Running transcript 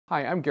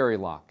Hi, I'm Gary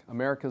Locke,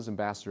 America's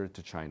ambassador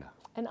to China.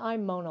 And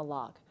I'm Mona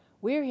Locke.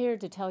 We're here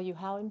to tell you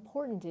how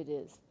important it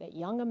is that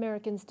young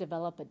Americans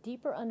develop a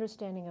deeper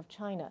understanding of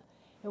China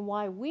and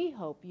why we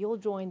hope you'll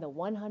join the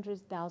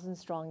 100,000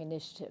 Strong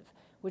Initiative,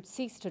 which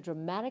seeks to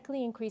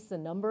dramatically increase the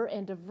number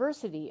and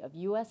diversity of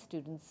U.S.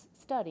 students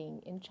studying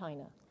in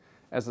China.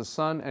 As the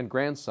son and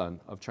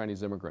grandson of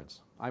Chinese immigrants,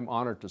 I'm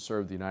honored to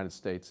serve the United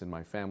States in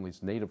my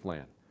family's native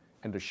land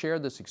and to share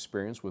this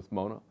experience with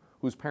Mona,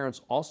 whose parents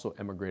also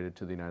emigrated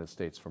to the United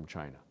States from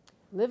China.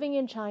 Living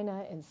in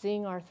China and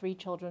seeing our 3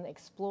 children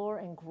explore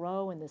and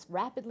grow in this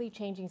rapidly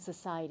changing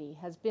society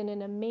has been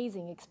an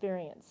amazing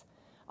experience.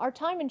 Our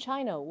time in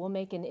China will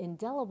make an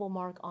indelible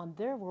mark on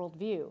their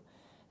worldview,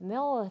 and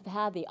they'll have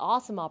had the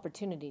awesome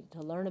opportunity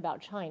to learn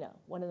about China,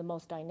 one of the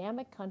most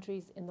dynamic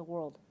countries in the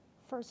world,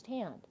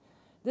 firsthand.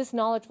 This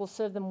knowledge will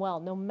serve them well,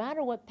 no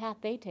matter what path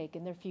they take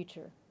in their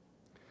future.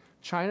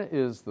 China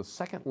is the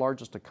second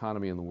largest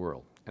economy in the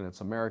world, and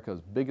it's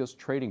America's biggest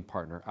trading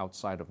partner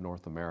outside of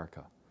North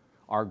America.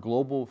 Our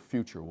global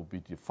future will be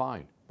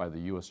defined by the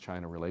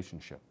U.S.-China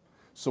relationship.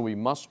 So we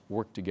must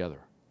work together.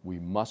 We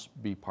must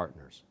be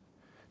partners.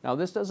 Now,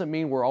 this doesn't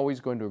mean we're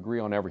always going to agree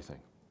on everything,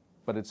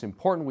 but it's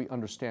important we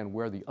understand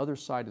where the other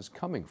side is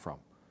coming from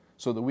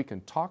so that we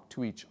can talk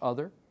to each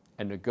other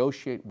and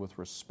negotiate with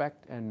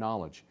respect and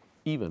knowledge,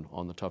 even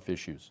on the tough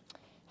issues.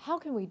 How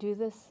can we do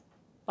this?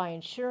 By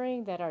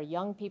ensuring that our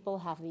young people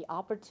have the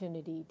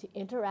opportunity to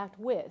interact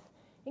with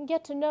and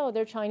get to know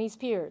their Chinese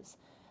peers,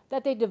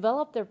 that they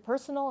develop their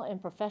personal and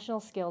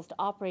professional skills to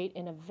operate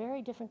in a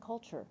very different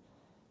culture,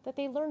 that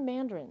they learn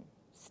Mandarin,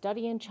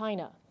 study in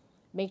China,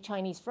 make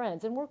Chinese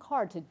friends, and work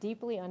hard to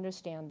deeply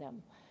understand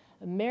them.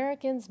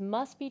 Americans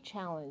must be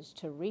challenged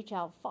to reach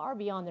out far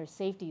beyond their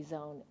safety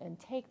zone and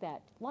take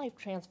that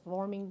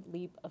life-transforming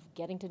leap of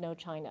getting to know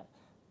China.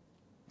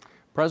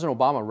 President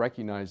Obama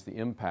recognized the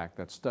impact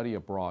that study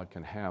abroad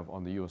can have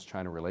on the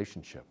U.S.-China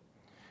relationship.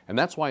 And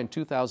that's why in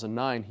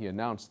 2009 he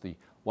announced the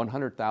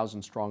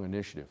 100,000 Strong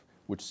Initiative,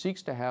 which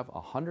seeks to have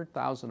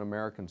 100,000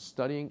 Americans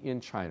studying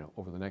in China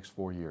over the next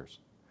 4 years.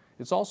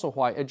 It's also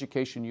why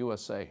Education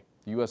USA,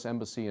 the U.S.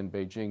 Embassy in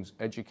Beijing's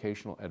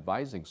Educational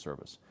Advising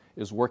Service,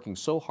 is working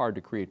so hard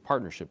to create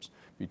partnerships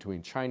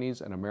between Chinese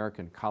and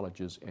American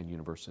colleges and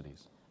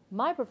universities.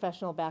 My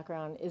professional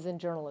background is in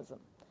journalism,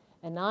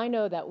 and I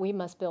know that we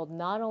must build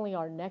not only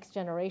our next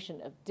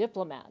generation of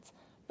diplomats,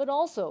 but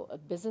also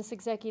of business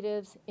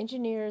executives,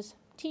 engineers,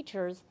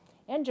 teachers,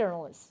 and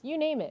journalists, you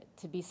name it,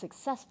 to be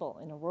successful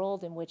in a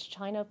world in which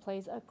China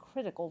plays a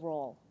critical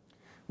role.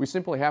 We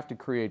simply have to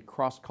create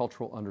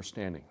cross-cultural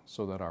understanding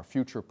so that our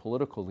future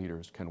political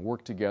leaders can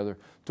work together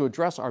to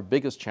address our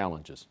biggest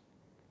challenges: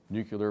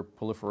 nuclear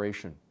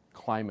proliferation,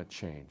 climate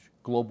change,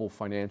 global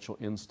financial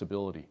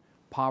instability,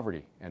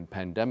 poverty, and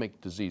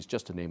pandemic disease,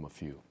 just to name a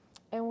few.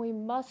 And we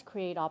must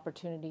create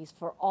opportunities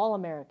for all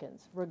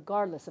Americans,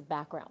 regardless of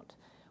background.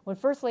 When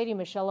First Lady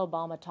Michelle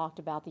Obama talked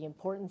about the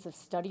importance of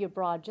study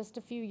abroad just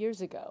a few years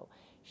ago,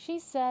 she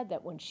said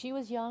that when she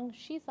was young,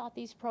 she thought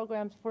these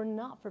programs were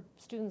not for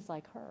students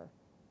like her.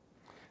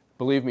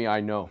 Believe me,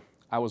 I know.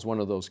 I was one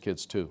of those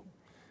kids too.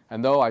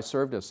 And though I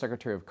served as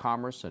Secretary of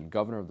Commerce and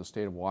Governor of the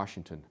state of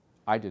Washington,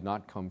 I did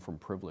not come from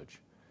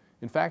privilege.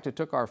 In fact, it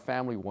took our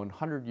family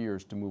 100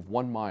 years to move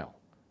 1 mile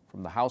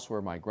from the house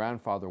where my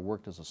grandfather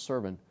worked as a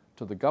servant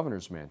to the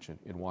governor's mansion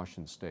in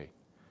Washington state.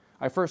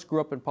 I first grew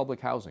up in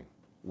public housing,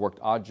 worked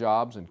odd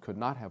jobs, and could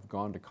not have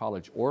gone to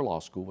college or law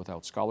school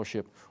without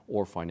scholarship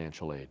or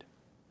financial aid.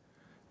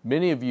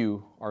 Many of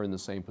you are in the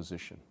same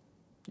position.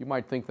 You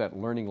might think that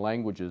learning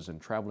languages and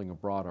traveling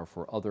abroad are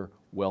for other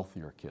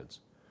wealthier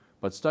kids.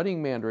 But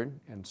studying Mandarin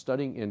and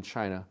studying in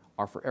China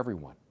are for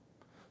everyone.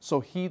 So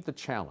heed the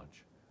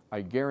challenge.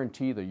 I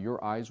guarantee that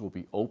your eyes will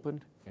be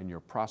opened and your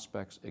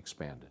prospects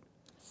expanded.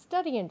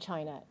 Study in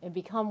China and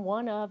become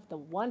one of the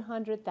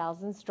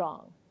 100,000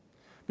 strong.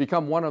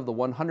 Become one of the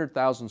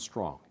 100,000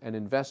 strong and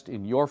invest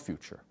in your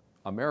future,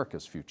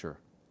 America's future,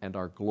 and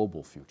our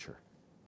global future.